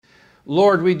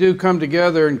Lord, we do come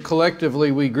together and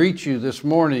collectively we greet you this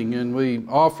morning and we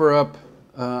offer up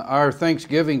our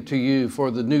thanksgiving to you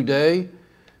for the new day,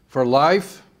 for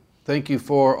life. Thank you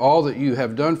for all that you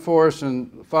have done for us.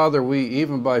 And Father, we,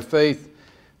 even by faith,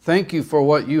 thank you for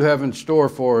what you have in store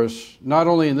for us, not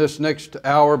only in this next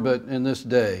hour, but in this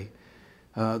day.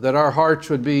 That our hearts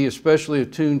would be especially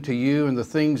attuned to you and the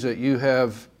things that you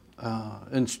have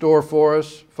in store for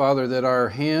us. Father, that our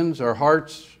hands, our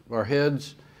hearts, our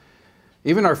heads,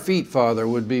 even our feet, Father,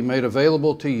 would be made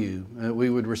available to you. That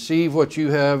we would receive what you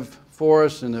have for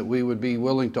us and that we would be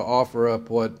willing to offer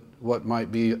up what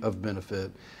might be of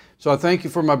benefit. So I thank you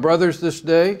for my brothers this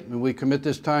day, and we commit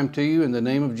this time to you. In the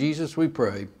name of Jesus we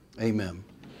pray. Amen.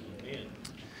 Amen.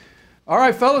 All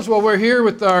right, fellas, well, we're here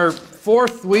with our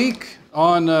fourth week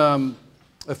on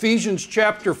Ephesians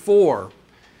chapter 4.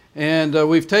 And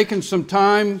we've taken some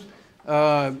time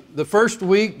the first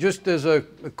week, just as a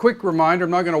quick reminder.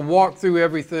 I'm not going to walk through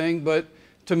everything, but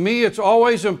to me it's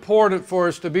always important for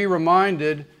us to be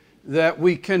reminded that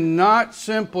we cannot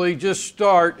simply just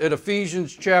start at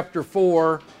Ephesians chapter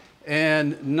 4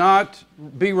 and not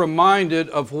be reminded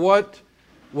of what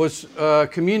was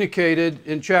communicated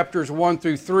in chapters 1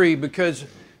 through 3, because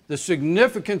the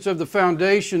significance of the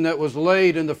foundation that was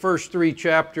laid in the first 3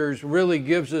 chapters really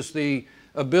gives us the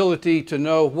ability to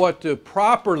know what to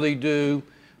properly do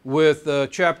with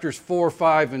chapters 4,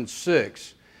 5, and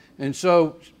 6. And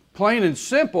so, plain and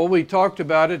simple, we talked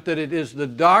about it, that it is the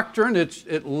doctrine.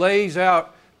 It lays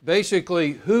out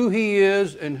basically who He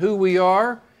is and who we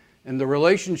are and the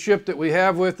relationship that we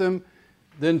have with Him.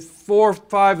 Then 4,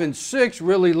 5, and 6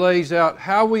 really lays out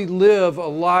how we live a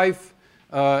life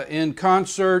in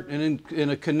concert and in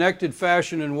a connected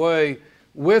fashion and way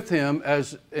with Him,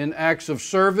 as in acts of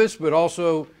service, but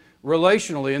also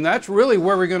relationally. And that's really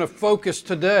where we're going to focus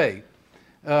today.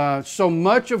 So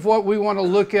much of what we want to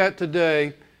look at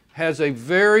today has a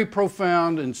very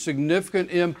profound and significant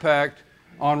impact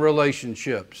on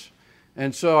relationships.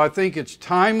 And so I think it's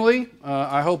timely.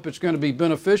 I hope it's going to be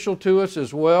beneficial to us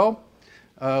as well.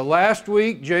 Last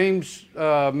week, James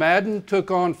Madden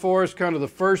took on for us kind of the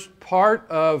first part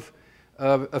of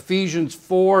Ephesians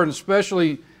 4, and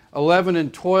especially 11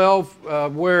 and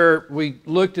 12, where we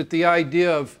looked at the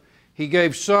idea of He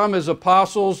gave some as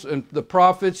apostles and the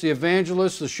prophets, the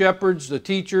evangelists, the shepherds, the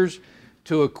teachers,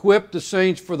 to equip the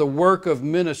saints for the work of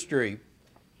ministry.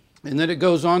 And then it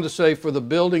goes on to say, for the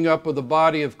building up of the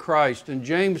body of Christ. And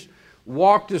James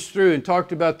walked us through and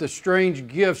talked about the strange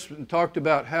gifts and talked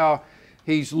about how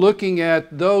he's looking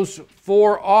at those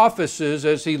 4 offices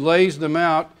as he lays them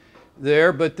out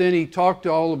there. But then he talked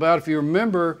all about, if you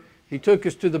remember, he took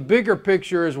us to the bigger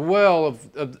picture as well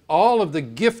of all of the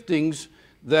giftings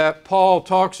that Paul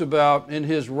talks about in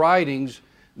his writings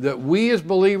that we as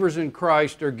believers in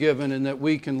Christ are given and that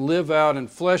we can live out and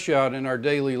flesh out in our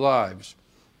daily lives.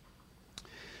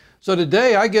 So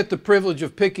today I get the privilege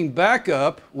of picking back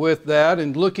up with that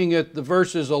and looking at the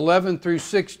verses 11 through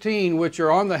 16, which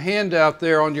are on the handout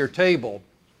there on your table.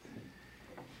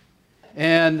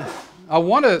 And I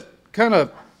want to kind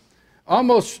of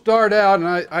almost start out,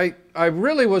 and I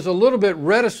really was a little bit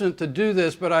reticent to do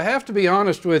this, but I have to be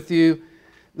honest with you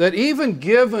that even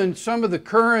given some of the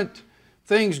current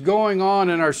things going on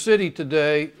in our city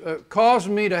today, caused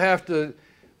me to have to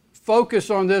focus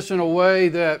on this in a way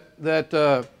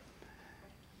that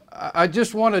I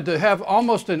just wanted to have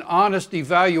almost an honest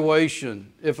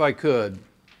evaluation, if I could.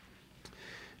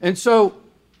 And so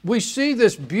we see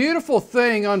this beautiful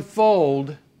thing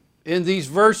unfold in these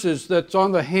verses that's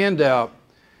on the handout.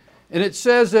 And it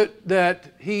says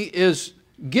that He is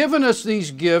given us these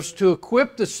gifts to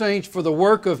equip the saints for the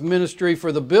work of ministry,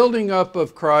 for the building up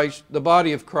of Christ, the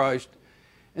body of Christ.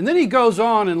 And then he goes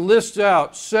on and lists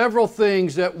out several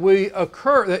things that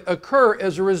occur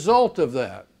as a result of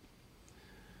that.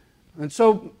 And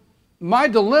so my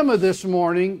dilemma this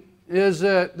morning is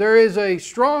that there is a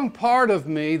strong part of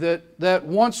me that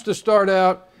wants to start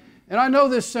out, and I know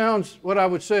this sounds, what I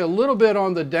would say, a little bit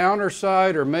on the downer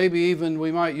side, or maybe even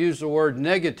we might use the word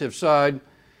negative side.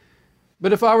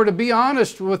 But if I were to be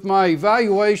honest with my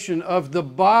evaluation of the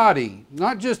body,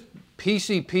 not just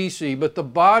PC, but the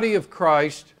body of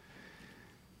Christ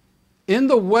in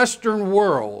the Western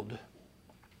world,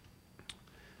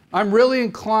 I'm really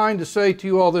inclined to say to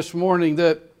you all this morning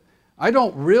that I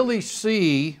don't really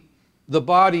see the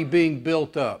body being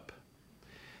built up,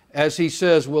 as he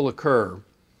says will occur.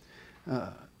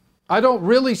 I don't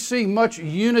really see much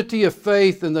unity of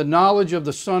faith in the knowledge of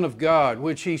the Son of God,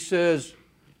 which he says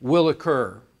will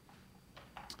occur.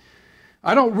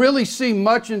 I don't really see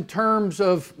much in terms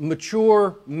of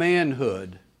mature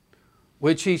manhood,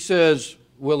 which he says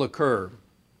will occur.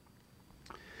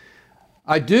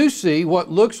 I do see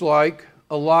what looks like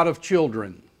a lot of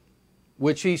children,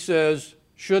 which he says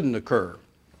shouldn't occur.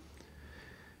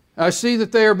 I see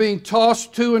that they are being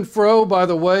tossed to and fro by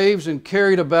the waves and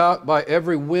carried about by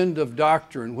every wind of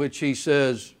doctrine, which he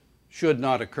says should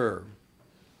not occur.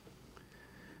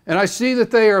 And I see that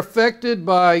they are affected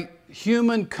by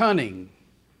human cunning,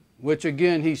 which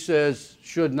again he says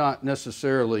should not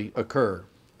necessarily occur.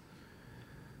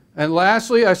 And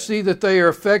lastly, I see that they are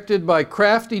affected by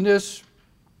craftiness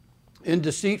and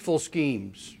deceitful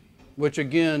schemes, which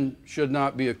again should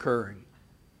not be occurring.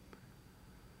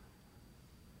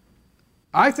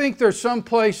 I think there's some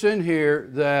place in here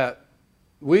that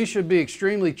we should be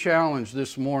extremely challenged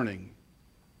this morning.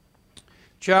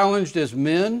 Challenged as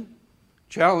men,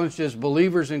 challenged as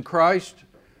believers in Christ,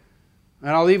 and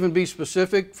I'll even be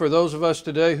specific for those of us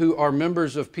today who are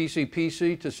members of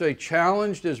PCPC to say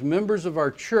challenged as members of our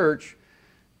church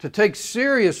to take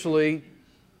seriously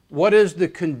what is the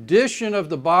condition of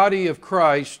the body of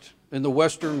Christ in the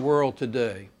Western world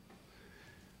today.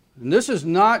 And this is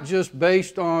not just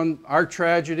based on our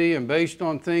tragedy and based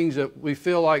on things that we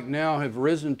feel like now have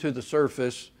risen to the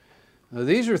surface.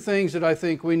 These are things that I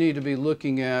think we need to be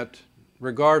looking at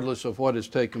regardless of what has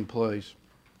taken place.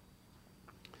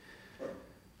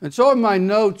 And so in my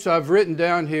notes I've written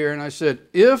down here and I said,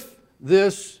 if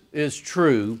this is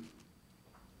true,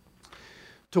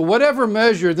 to whatever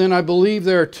measure, then I believe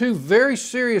there are two very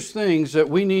serious things that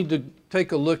we need to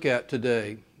take a look at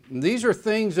today. And these are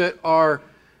things that are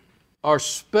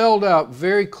spelled out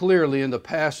very clearly in the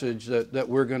passage that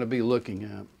we're going to be looking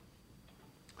at.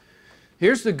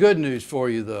 Here's the good news for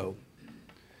you, though.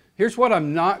 Here's what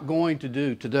I'm not going to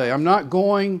do today. I'm not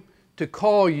going to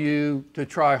call you to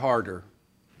try harder.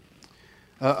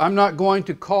 I'm not going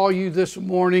to call you this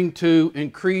morning to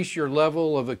increase your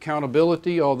level of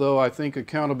accountability, although I think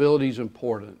accountability is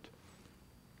important.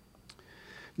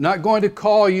 Not going to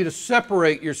call you to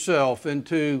separate yourself and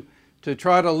to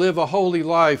try to live a holy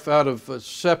life out of a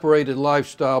separated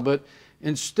lifestyle, but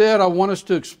instead I want us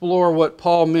to explore what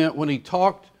Paul meant when he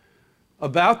talked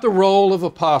about the role of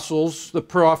apostles, the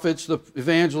prophets, the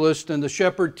evangelists, and the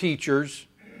shepherd teachers.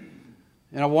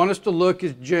 And I want us to look,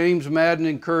 as James Madden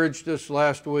encouraged us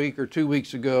last week or 2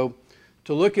 weeks ago,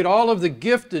 to look at all of the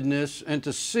giftedness and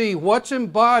to see what's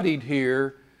embodied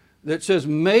here that says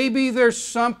maybe there's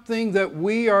something that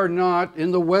we are not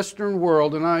in the Western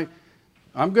world. And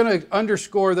I'm going to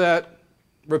underscore that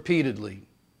repeatedly.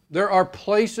 There are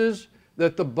places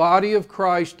that the body of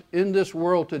Christ in this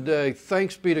world today,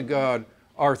 thanks be to God,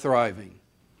 are thriving.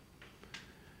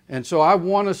 And so I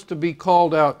want us to be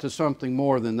called out to something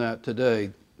more than that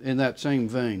today in that same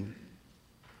vein.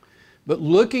 But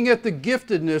looking at the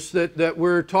giftedness that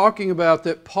we're talking about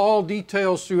that Paul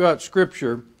details throughout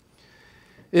Scripture,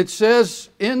 it says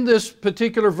in this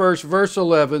particular verse, verse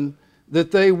 11,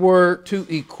 that they were to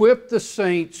equip the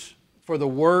saints for the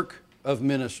work of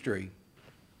ministry.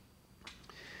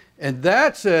 And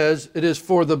that says it is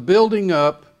for the building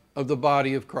up of the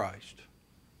body of Christ.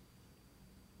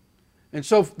 And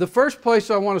so the first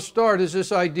place I want to start is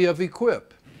this idea of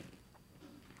equip.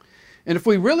 And if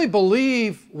we really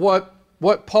believe what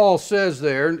Paul says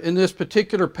there in this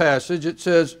particular passage, it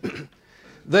says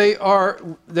they are,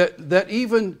 that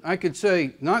even, I could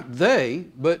say, not they,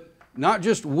 but not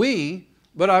just we,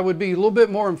 but I would be a little bit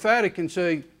more emphatic and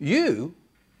say you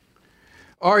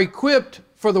are equipped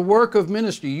for the work of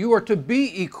ministry. You are to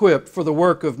be equipped for the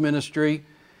work of ministry,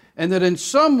 and that in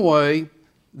some way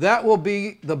that will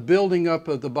be the building up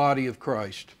of the body of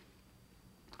Christ.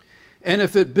 And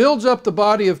if it builds up the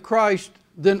body of Christ,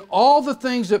 then all the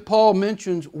things that Paul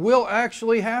mentions will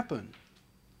actually happen.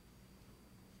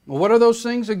 Well, what are those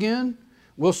things again?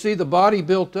 We'll see the body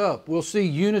built up. We'll see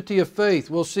unity of faith.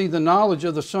 We'll see the knowledge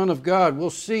of the Son of God. We'll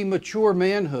see mature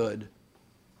manhood.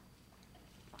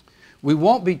 We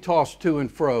won't be tossed to and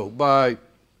fro by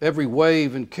every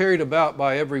wave and carried about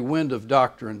by every wind of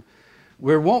doctrine.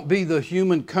 There won't be the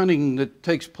human cunning that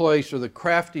takes place or the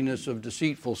craftiness of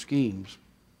deceitful schemes.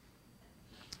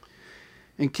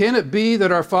 And can it be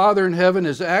that our Father in heaven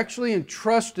has actually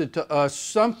entrusted to us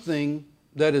something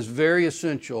that is very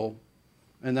essential,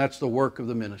 and that's the work of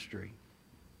the ministry?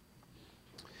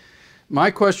 My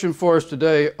question for us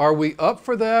today, are we up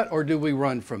for that or do we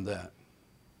run from that?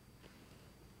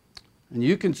 And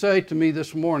you can say to me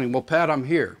this morning, well, Pat, I'm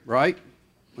here, right?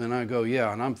 And I go,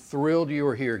 yeah, and I'm thrilled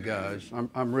you're here, guys.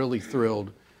 I'm really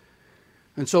thrilled.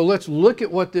 And so let's look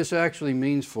at what this actually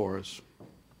means for us.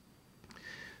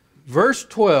 Verse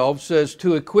 12 says,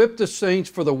 to equip the saints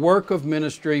for the work of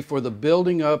ministry, for the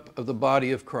building up of the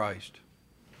body of Christ.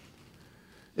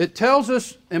 It tells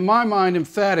us, in my mind,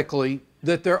 emphatically,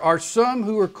 that there are some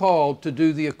who are called to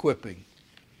do the equipping.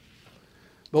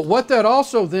 But what that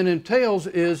also then entails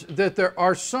is that there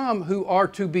are some who are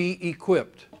to be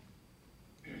equipped.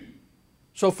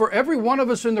 So for every one of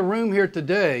us in the room here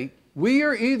today, we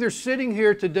are either sitting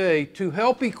here today to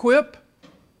help equip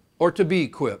or to be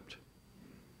equipped.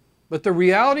 But the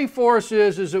reality for us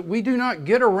is that we do not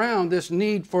get around this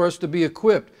need for us to be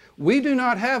equipped. We do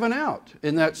not have an out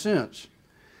in that sense.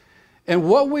 And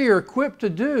what we are equipped to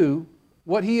do,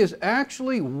 what He is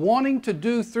actually wanting to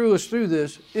do through us through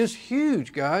this is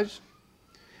huge, guys.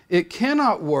 It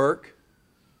cannot work,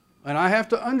 and I have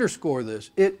to underscore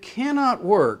this, it cannot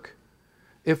work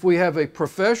if we have a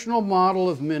professional model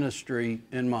of ministry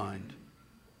in mind.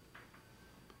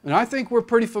 And I think we're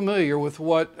pretty familiar with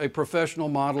what a professional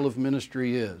model of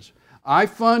ministry is. I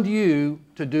fund you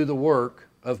to do the work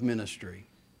of ministry.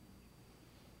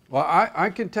 Well, I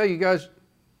can tell you guys,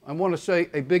 I want to say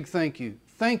a big thank you.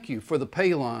 Thank you for the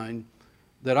pay line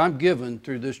that I'm given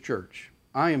through this church.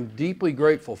 I am deeply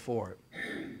grateful for it.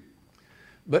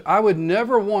 But I would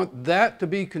never want that to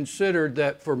be considered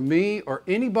that for me or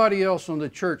anybody else on the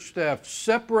church staff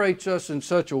separates us in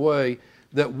such a way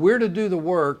that we're to do the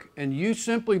work and you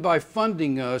simply by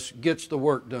funding us gets the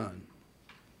work done.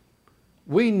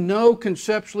 We know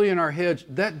conceptually in our heads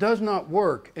that does not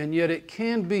work, and yet it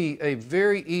can be a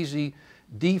very easy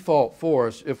default for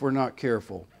us if we're not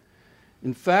careful.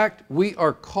 In fact, we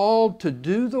are called to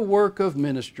do the work of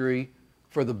ministry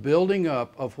for the building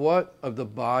up of what? Of the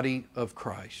body of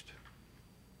Christ.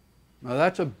 Now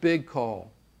that's a big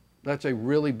call. That's a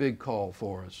really big call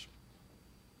for us.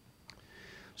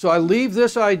 So I leave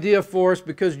this idea for us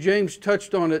because James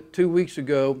touched on it 2 weeks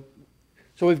ago.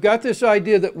 So we've got this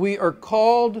idea that we are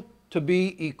called to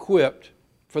be equipped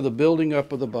for the building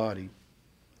up of the body.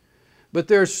 But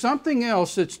there's something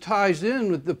else that ties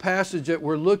in with the passage that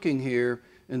we're looking here,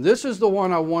 and this is the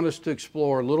one I want us to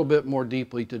explore a little bit more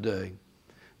deeply today.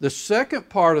 The second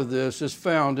part of this is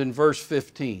found in verse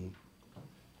 15.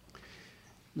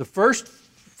 The first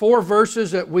 4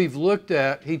 verses that we've looked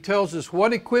at, he tells us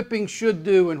what equipping should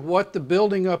do and what the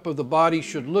building up of the body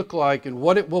should look like and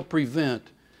what it will prevent.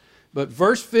 But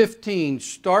verse 15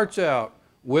 starts out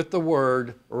with the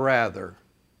word rather.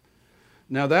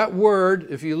 Now that word,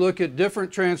 if you look at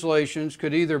different translations,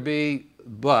 could either be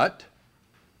but,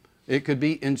 it could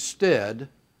be instead,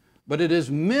 but it is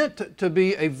meant to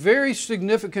be a very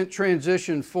significant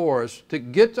transition for us to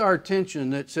get our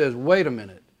attention that says, wait a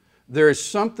minute, there is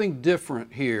something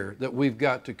different here that we've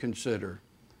got to consider.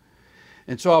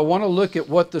 And so I want to look at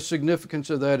what the significance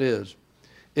of that is.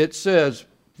 It says,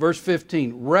 verse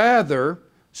 15, rather,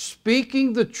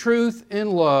 speaking the truth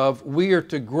in love, we are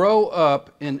to grow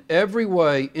up in every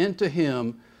way into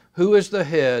Him who is the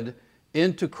head,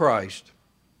 into Christ.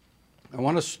 I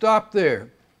want to stop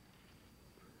there.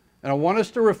 And I want us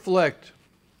to reflect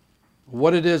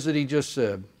what it is that he just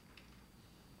said.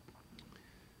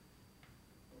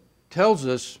 Tells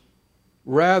us,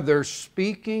 rather,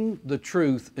 speaking the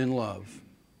truth in love.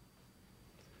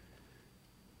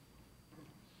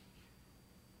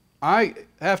 I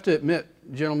have to admit,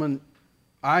 gentlemen,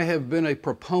 I have been a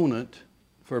proponent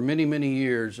for many, many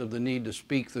years of the need to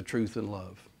speak the truth in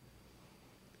love.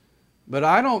 But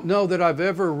I don't know that I've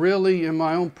ever really, in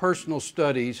my own personal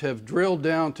studies, have drilled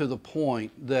down to the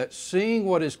point that seeing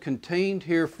what is contained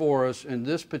here for us in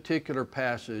this particular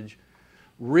passage,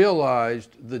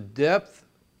 realized the depth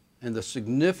and the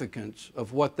significance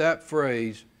of what that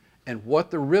phrase and what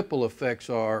the ripple effects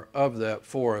are of that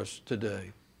for us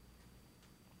today.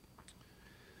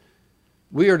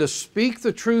 We are to speak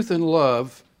the truth in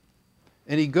love,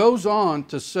 and he goes on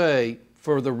to say,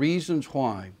 for the reasons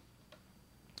why.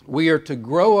 We are to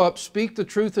grow up, speak the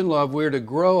truth in love. We are to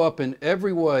grow up in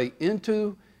every way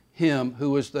into Him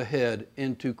who is the head,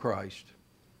 into Christ.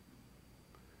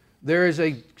 There is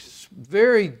a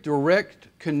very direct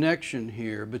connection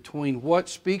here between what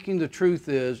speaking the truth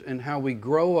is and how we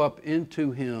grow up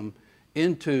into Him,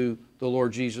 into the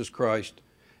Lord Jesus Christ,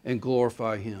 and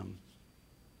glorify Him.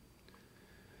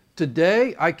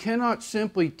 Today, I cannot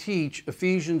simply teach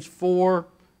Ephesians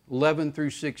 4:11 through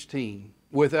 16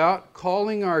 without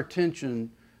calling our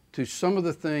attention to some of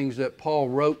the things that Paul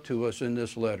wrote to us in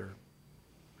this letter.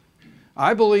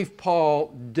 I believe Paul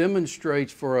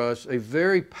demonstrates for us a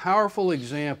very powerful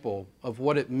example of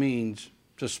what it means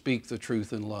to speak the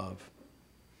truth in love.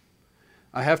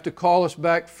 I have to call us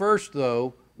back first,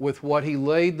 though, with what he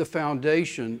laid the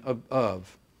foundation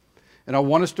of. And I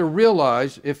want us to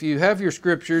realize, if you have your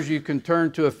scriptures, you can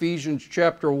turn to Ephesians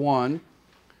chapter 1,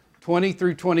 20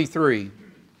 through 23.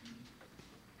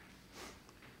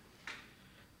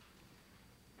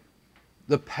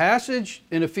 The passage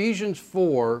in Ephesians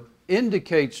 4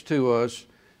 indicates to us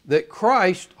that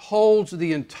Christ holds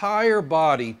the entire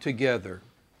body together.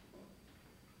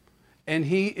 And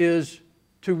He is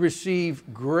to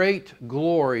receive great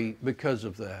glory because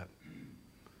of that.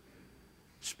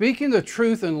 Speaking the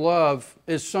truth in love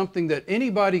is something that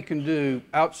anybody can do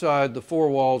outside the four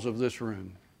walls of this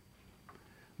room.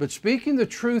 But speaking the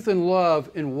truth in love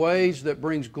in ways that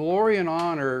brings glory and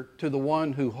honor to the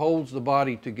one who holds the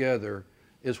body together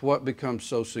is what becomes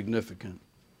so significant.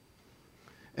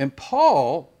 And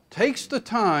Paul takes the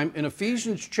time in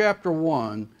Ephesians chapter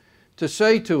 1 to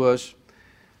say to us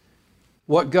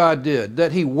what God did,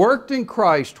 that He worked in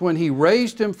Christ when He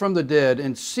raised Him from the dead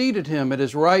and seated Him at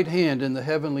His right hand in the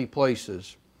heavenly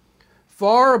places,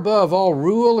 far above all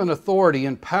rule and authority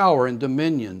and power and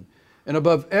dominion, and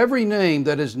above every name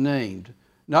that is named,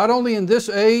 not only in this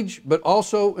age, but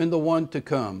also in the one to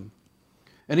come.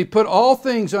 And He put all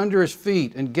things under His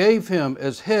feet and gave Him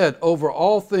as head over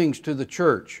all things to the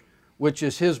church, which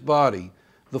is His body,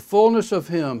 the fullness of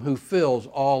Him who fills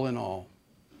all in all.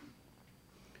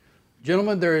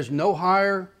 Gentlemen, there is no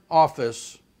higher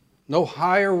office, no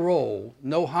higher role,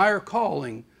 no higher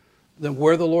calling than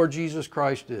where the Lord Jesus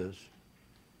Christ is.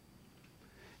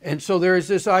 And so there is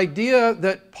this idea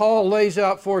that Paul lays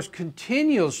out for us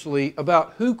continuously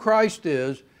about who Christ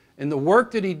is and the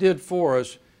work that He did for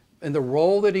us and the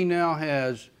role that He now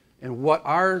has and what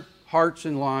our hearts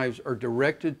and lives are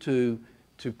directed to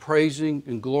praising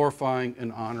and glorifying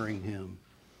and honoring Him.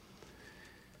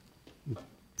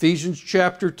 Ephesians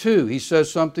chapter 2, he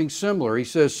says something similar. He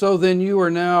says, "So then you are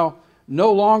now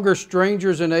no longer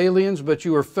strangers and aliens, but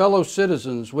you are fellow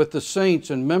citizens with the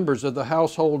saints and members of the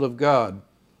household of God,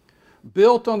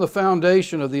 built on the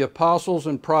foundation of the apostles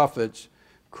and prophets,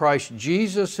 Christ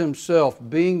Jesus Himself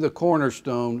being the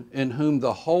cornerstone, in whom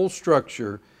the whole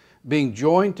structure, being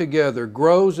joined together,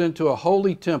 grows into a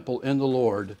holy temple in the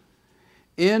Lord.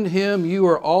 In Him you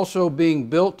are also being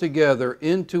built together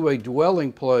into a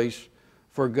dwelling place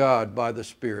for God by the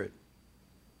Spirit."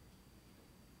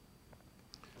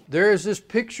 There is this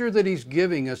picture that He's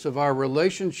giving us of our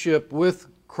relationship with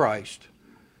Christ,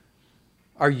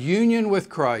 our union with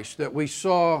Christ that we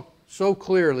saw so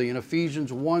clearly in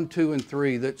Ephesians 1, 2, and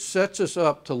 3 that sets us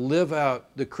up to live out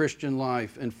the Christian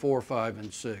life in 4, 5,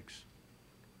 and 6.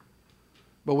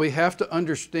 But we have to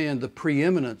understand the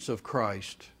preeminence of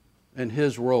Christ and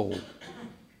His role.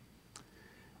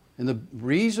 And the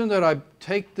reason that I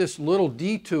take this little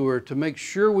detour to make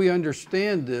sure we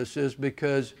understand this is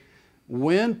because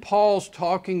when Paul's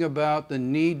talking about the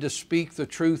need to speak the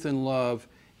truth in love,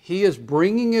 he is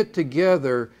bringing it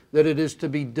together that it is to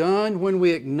be done when we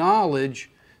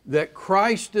acknowledge that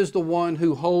Christ is the one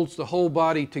who holds the whole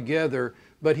body together,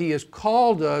 but He has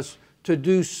called us to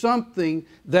do something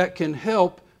that can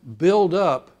help build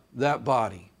up that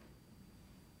body.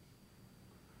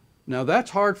 Now that's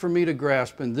hard for me to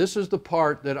grasp, and this is the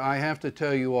part that I have to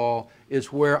tell you all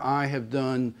is where I have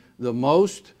done the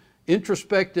most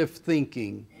introspective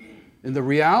thinking, and the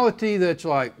reality that's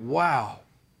like, wow,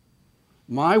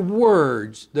 my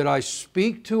words that I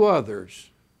speak to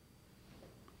others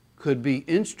could be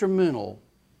instrumental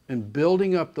in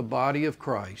building up the body of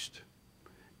Christ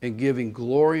and giving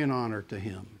glory and honor to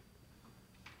Him.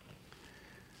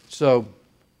 So,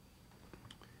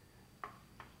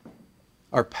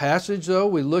 our passage, though,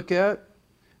 we look at,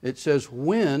 it says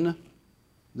when,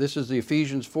 this is the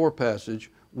Ephesians 4 passage,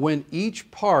 when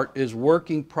each part is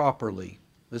working properly,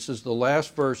 this is the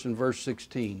last verse in verse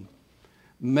 16,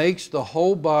 makes the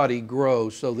whole body grow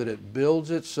so that it builds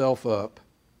itself up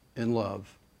in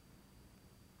love.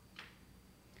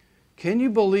 Can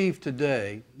you believe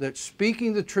today that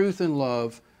speaking the truth in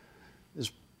love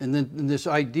is, and then this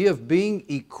idea of being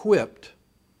equipped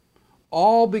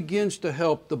all begins to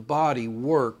help the body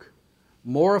work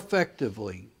more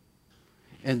effectively.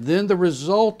 And then the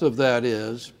result of that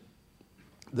is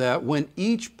that when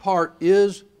each part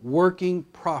is working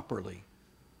properly,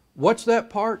 what's that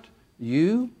part?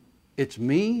 You, it's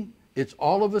me, it's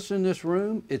all of us in this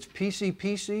room, it's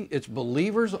PCPC, it's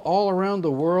believers all around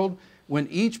the world. When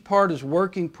each part is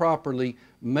working properly,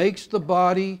 makes the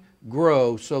body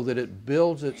grow so that it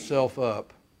builds itself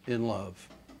up in love.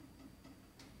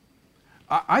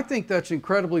 I think that's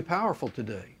incredibly powerful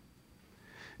today.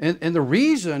 And the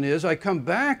reason is I come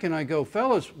back and I go,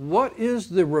 fellas, what is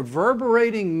the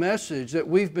reverberating message that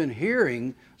we've been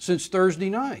hearing since Thursday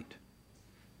night?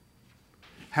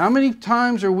 How many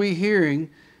times are we hearing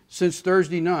since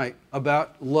Thursday night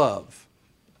about love?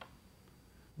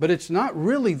 But it's not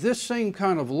really this same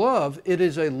kind of love. It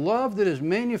is a love that is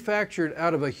manufactured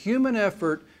out of a human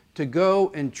effort to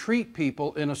go and treat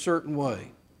people in a certain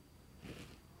way.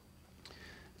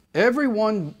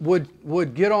 everyone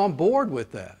would get on board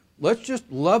with that. Let's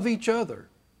just love each other.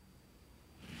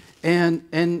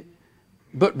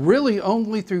 But really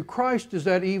only through Christ is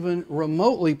that even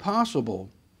remotely possible.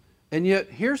 And yet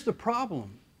here's the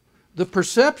problem. The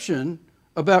perception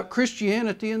about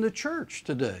Christianity in the church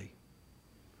today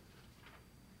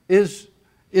is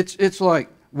it's like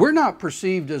we're not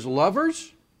perceived as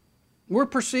lovers, we're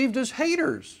perceived as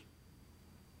haters.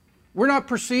 We're not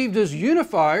perceived as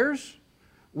unifiers,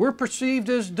 we're perceived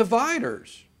as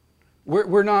dividers.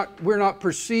 We're not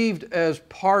perceived as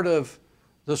part of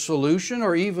the solution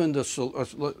or even let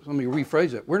me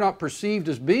rephrase it. We're not perceived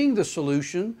as being the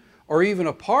solution or even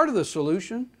a part of the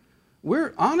solution.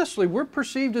 We're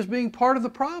perceived as being part of the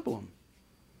problem.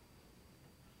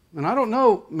 And I don't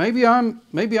know, maybe I'm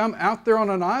out there on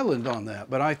an island on that,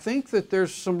 but I think that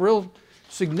there's some real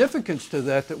significance to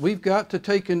that we've got to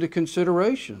take into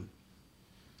consideration.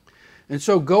 And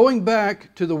so going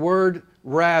back to the word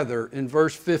rather in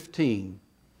verse 15,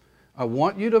 I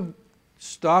want you to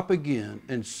stop again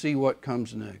and see what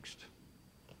comes next.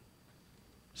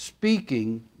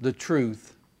 Speaking the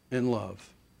truth in love.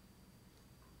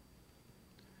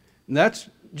 And that's,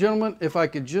 gentlemen, if I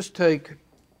could just take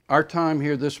our time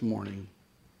here this morning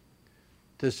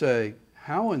to say,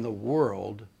 how in the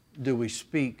world do we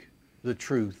speak the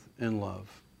truth in love?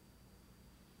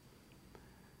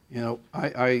 You know,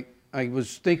 I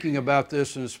was thinking about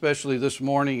this, and especially this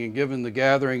morning, and given the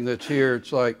gathering that's here,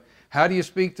 it's like, how do you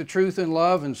speak the truth in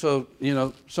love? And so, you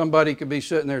know, somebody could be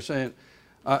sitting there saying,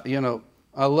 you know,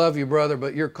 I love you, brother,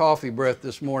 but your coffee breath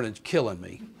this morning's killing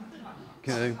me.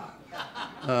 Okay?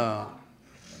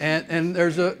 And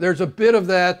there's a bit of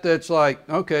that that's like,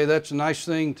 okay, that's a nice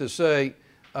thing to say.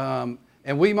 And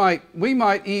we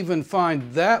might even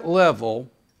find that level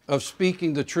of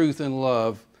speaking the truth in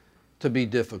love to be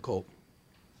difficult.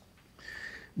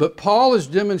 But Paul has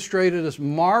demonstrated us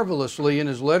marvelously in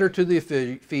his letter to the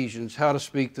Ephesians how to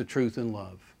speak the truth in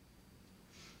love.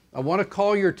 I want to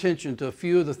call your attention to a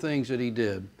few of the things that he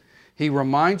did. He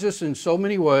reminds us in so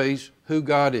many ways who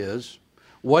God is,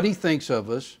 what he thinks of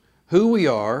us, who we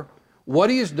are, what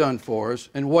he has done for us,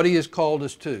 and what he has called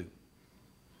us to.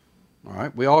 All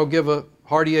right, we all give a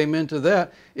hearty amen to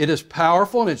that. It is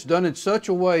powerful, and it's done in such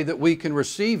a way that we can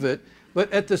receive it, but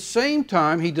at the same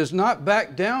time, he does not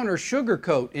back down or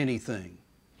sugarcoat anything.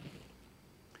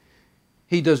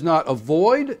 He does not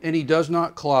avoid, and he does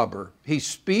not clobber. He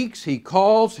speaks, he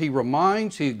calls, he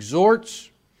reminds, he exhorts.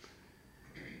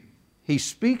 He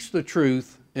speaks the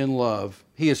truth in love.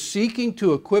 He is seeking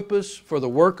to equip us for the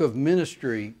work of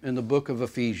ministry in the book of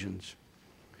Ephesians.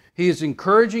 He is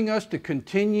encouraging us to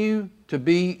continue to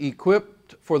be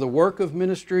equipped for the work of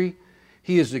ministry.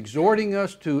 He is exhorting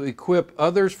us to equip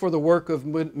others for the work of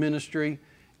ministry.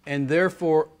 And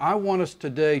therefore, I want us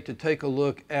today to take a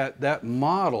look at that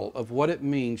model of what it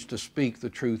means to speak the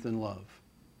truth in love.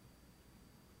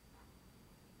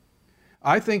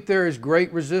 I think there is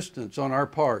great resistance on our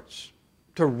parts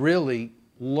to really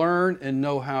learn and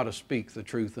know how to speak the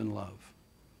truth in love.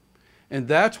 And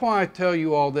that's why I tell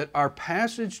you all that our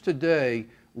passage today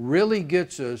really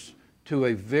gets us to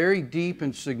a very deep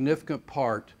and significant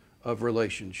part of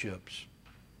relationships.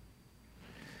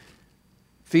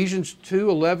 Ephesians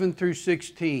 2:11 through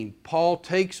 16, Paul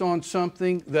takes on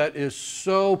something that is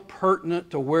so pertinent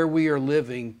to where we are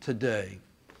living today.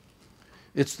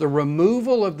 It's the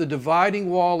removal of the dividing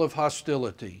wall of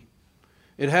hostility.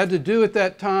 It had to do at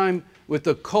that time with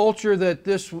the culture that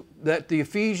the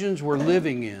Ephesians were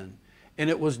living in. And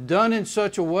it was done in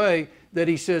such a way that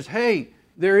he says, hey,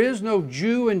 there is no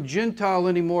Jew and Gentile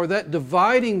anymore. That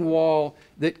dividing wall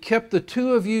that kept the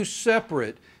two of you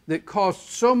separate, that caused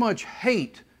so much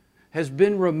hate, has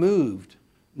been removed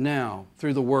now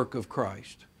through the work of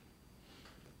Christ.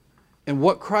 And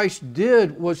what Christ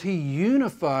did was he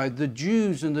unified the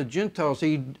Jews and the Gentiles.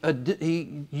 He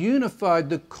unified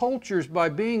the cultures by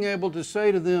being able to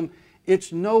say to them,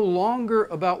 it's no longer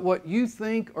about what you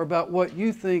think or about what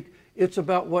you think, it's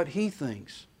about what he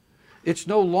thinks. It's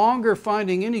no longer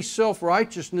finding any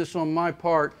self-righteousness on my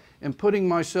part and putting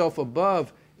myself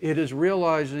above. It is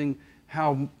realizing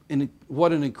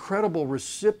what an incredible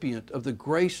recipient of the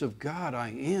grace of God I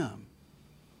am.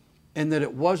 And that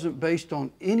it wasn't based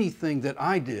on anything that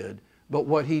I did, but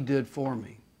what he did for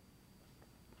me.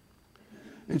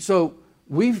 And so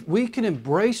we can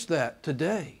embrace that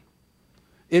today.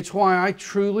 It's why I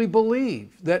truly believe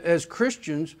that as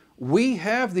Christians, we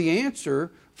have the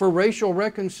answer for racial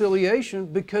reconciliation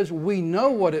because we know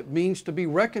what it means to be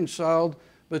reconciled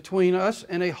between us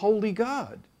and a holy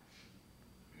God.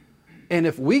 And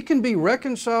if we can be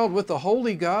reconciled with the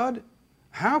holy God,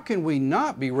 how can we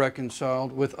not be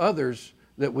reconciled with others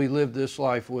that we live this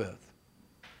life with.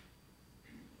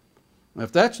 Now,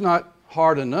 if that's not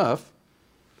hard enough,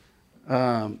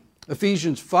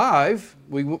 Ephesians 5,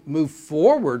 we move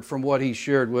forward from what he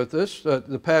shared with us,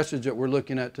 the passage that we're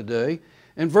looking at today.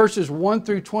 And verses 1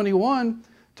 through 21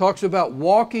 talks about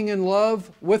walking in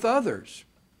love with others.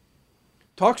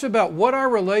 Talks about what our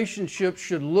relationships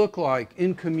should look like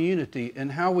in community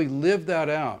and how we live that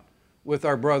out with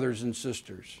our brothers and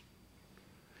sisters.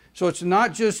 So it's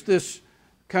not just this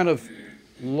kind of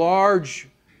large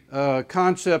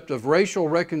concept of racial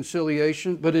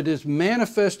reconciliation, but it is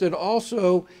manifested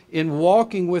also in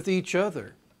walking with each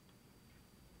other.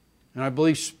 And I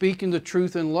believe speaking the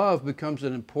truth in love becomes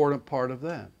an important part of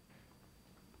that.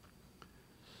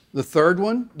 The third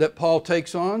one that Paul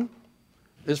takes on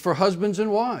is for husbands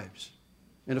and wives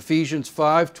in Ephesians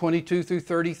 5, 22 through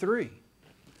 33.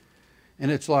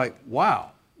 And it's like,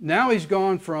 wow, now he's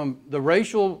gone from the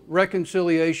racial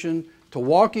reconciliation to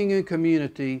walking in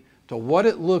community to what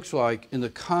it looks like in the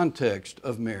context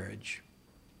of marriage.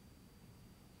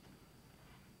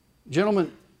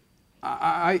 Gentlemen,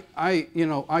 I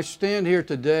stand here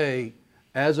today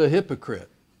as a hypocrite,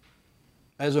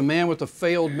 as a man with a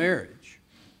failed marriage.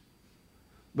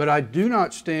 But I do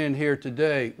not stand here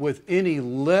today with any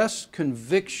less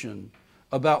conviction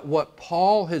about what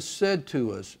Paul has said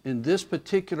to us in this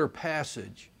particular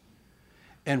passage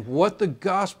and what the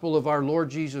gospel of our Lord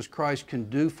Jesus Christ can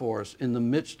do for us in the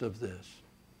midst of this.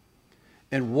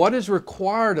 And what is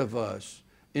required of us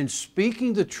in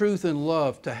speaking the truth in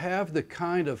love to have the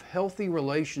kind of healthy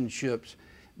relationships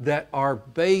that are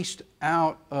based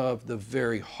out of the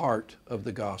very heart of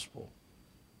the gospel.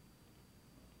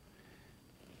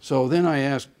 So then I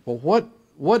ask, well,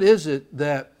 what is it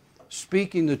that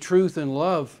speaking the truth in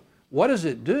love, what does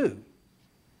it do?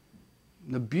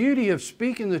 The beauty of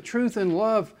speaking the truth in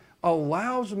love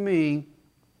allows me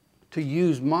to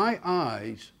use my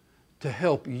eyes to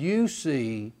help you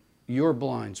see your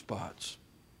blind spots.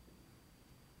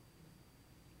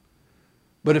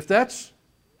 But if that's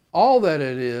all that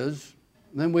it is,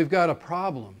 then we've got a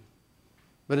problem.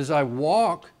 But as I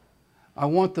walk, I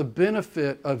want the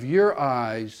benefit of your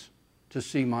eyes to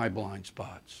see my blind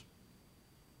spots.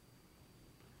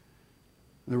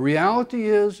 The reality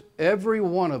is, every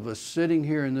one of us sitting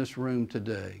here in this room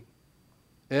today,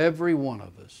 every one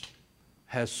of us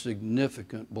has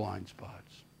significant blind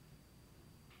spots.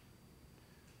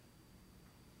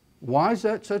 Why is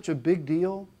that such a big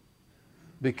deal?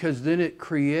 Because then it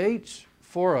creates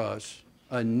for us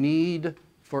a need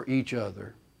for each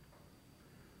other.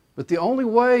 But the only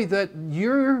way that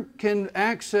you can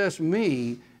access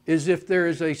me is if there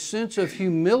is a sense of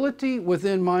humility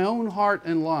within my own heart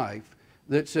and life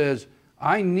that says,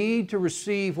 I need to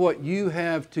receive what you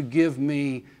have to give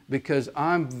me because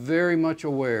I'm very much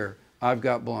aware I've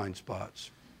got blind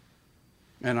spots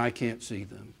and I can't see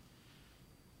them.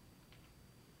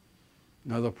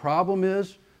 Now the problem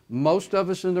is, most of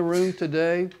us in the room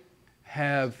today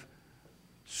have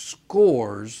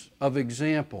scores of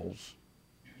examples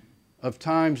of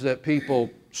times that people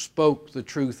spoke the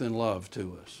truth in love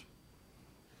to us.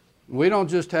 We don't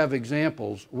just have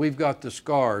examples, we've got the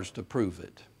scars to prove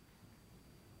it.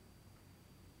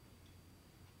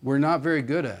 We're not very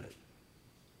good at it.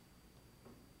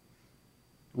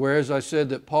 Whereas I said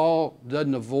that Paul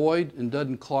doesn't avoid and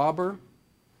doesn't clobber,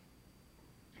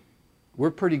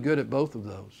 we're pretty good at both of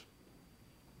those.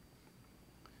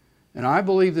 And I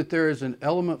believe that there is an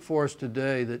element for us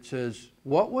today that says,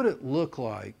 what would it look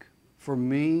like for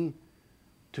me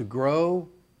to grow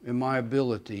in my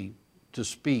ability to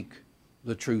speak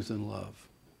the truth in love?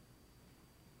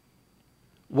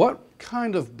 What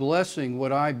kind of blessing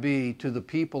would I be to the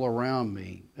people around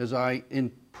me as I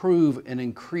improve and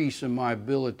increase in my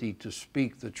ability to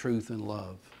speak the truth in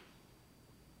love?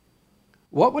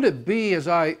 What would it be as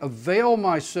I avail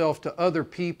myself to other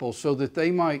people so that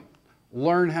they might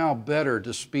learn how better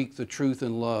to speak the truth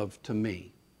in love to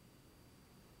me?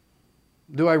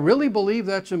 Do I really believe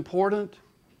that's important,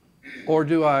 or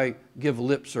do I give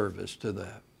lip service to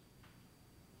that?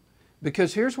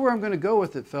 Because here's where I'm going to go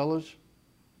with it, fellas.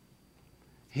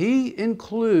 He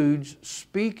includes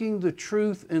speaking the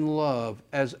truth in love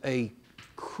as a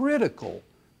critical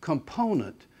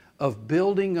component of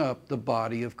building up the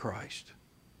body of Christ.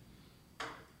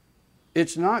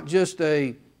 It's not just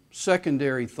a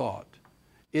secondary thought.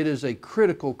 It is a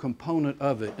critical component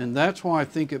of it, and that's why I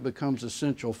think it becomes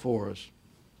essential for us.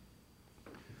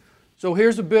 So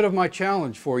here's a bit of my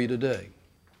challenge for you today.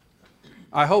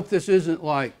 I hope this isn't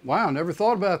like, wow, I never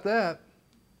thought about that.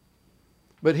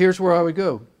 But here's where I would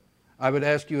go. I would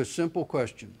ask you a simple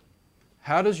question.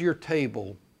 How does your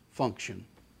table function?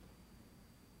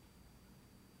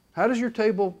 How does your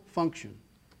table function?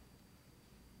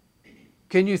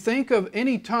 Can you think of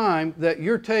any time that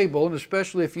your table, and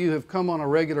especially if you have come on a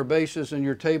regular basis and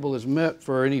your table is met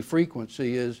for any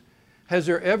frequency, has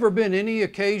there ever been any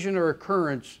occasion or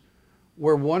occurrence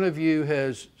where one of you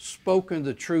has spoken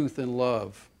the truth in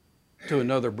love to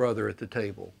another brother at the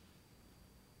table?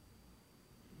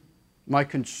 My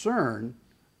concern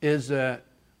is that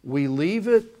we leave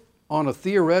it on a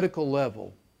theoretical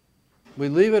level. We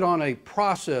leave it on a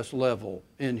process level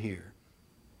in here.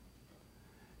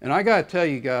 And I got to tell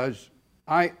you guys,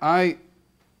 I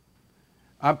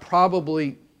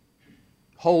probably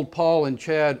hold Paul and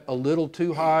Chad a little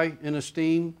too high in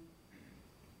esteem.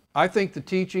 I think the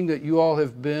teaching that you all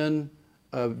have been,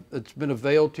 it's been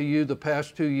availed to you the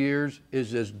past 2 years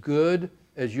is as good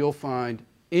as you'll find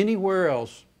anywhere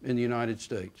else in the United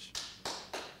States.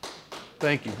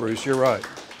 Thank you, Bruce, you're right.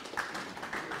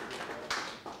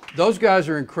 Those guys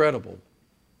are incredible.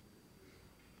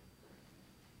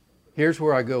 Here's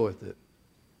where I go with it.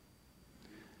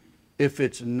 If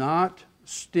it's not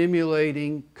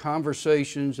stimulating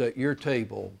conversations at your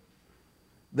table,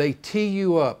 they tee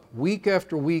you up week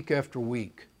after week after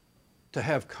week to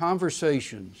have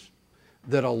conversations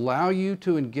that allow you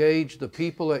to engage the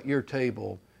people at your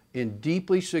table in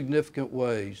deeply significant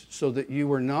ways so that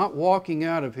you are not walking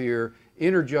out of here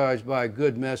energized by a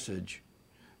good message.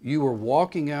 You are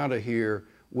walking out of here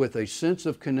with a sense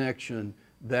of connection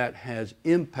that has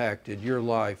impacted your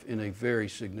life in a very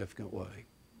significant way.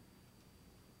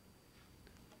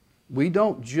 We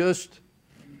don't just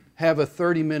have a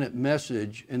 30-minute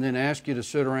message and then ask you to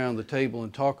sit around the table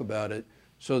and talk about it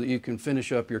so that you can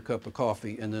finish up your cup of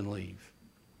coffee and then leave.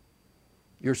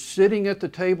 You're sitting at the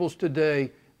tables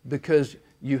today because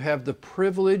you have the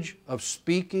privilege of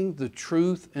speaking the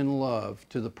truth in love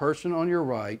to the person on your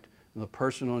right and the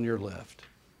person on your left.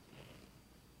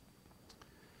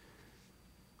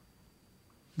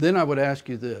 Then I would ask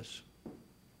you this: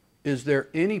 is there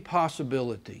any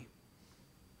possibility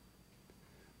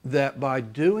that by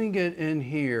doing it in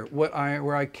here,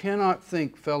 where I cannot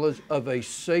think, fellas, of a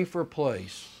safer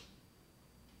place,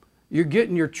 you're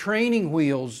getting your training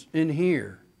wheels in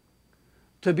here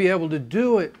to be able to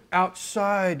do it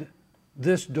outside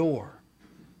this door?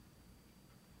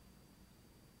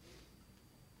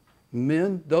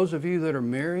 Men, those of you that are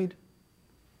married,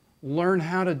 learn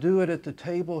how to do it at the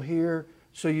table here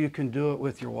so you can do it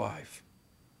with your wife,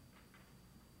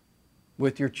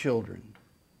 with your children.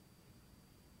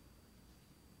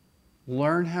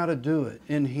 Learn how to do it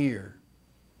in here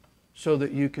so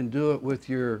that you can do it with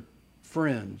your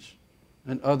friends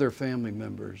and other family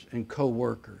members and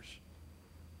co-workers.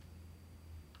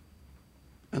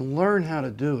 And learn how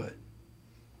to do it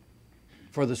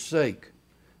for the sake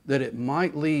that it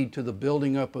might lead to the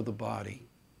building up of the body.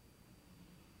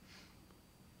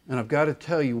 And I've got to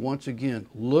tell you once again,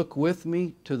 look with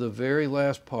me to the very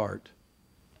last part.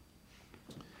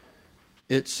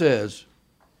 It says,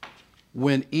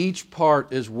 when each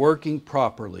part is working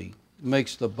properly,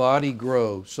 makes the body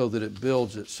grow so that it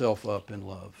builds itself up in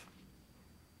love.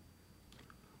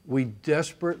 We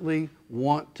desperately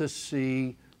want to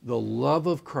see the love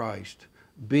of Christ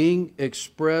being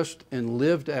expressed and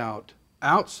lived out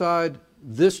outside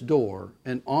this door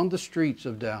and on the streets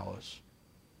of Dallas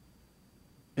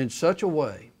in such a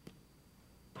way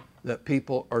that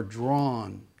people are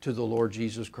drawn to the Lord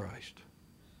Jesus Christ.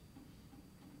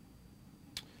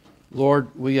 Lord,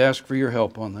 we ask for your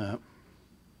help on that.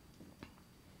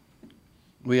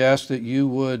 We ask that you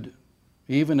would,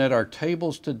 even at our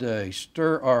tables today,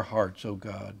 stir our hearts, O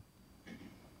God.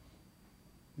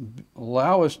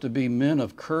 Allow us to be men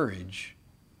of courage,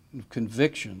 of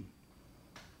conviction.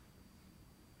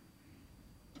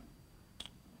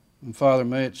 And Father,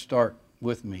 may it start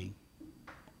with me.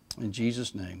 In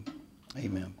Jesus' name,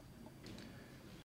 amen.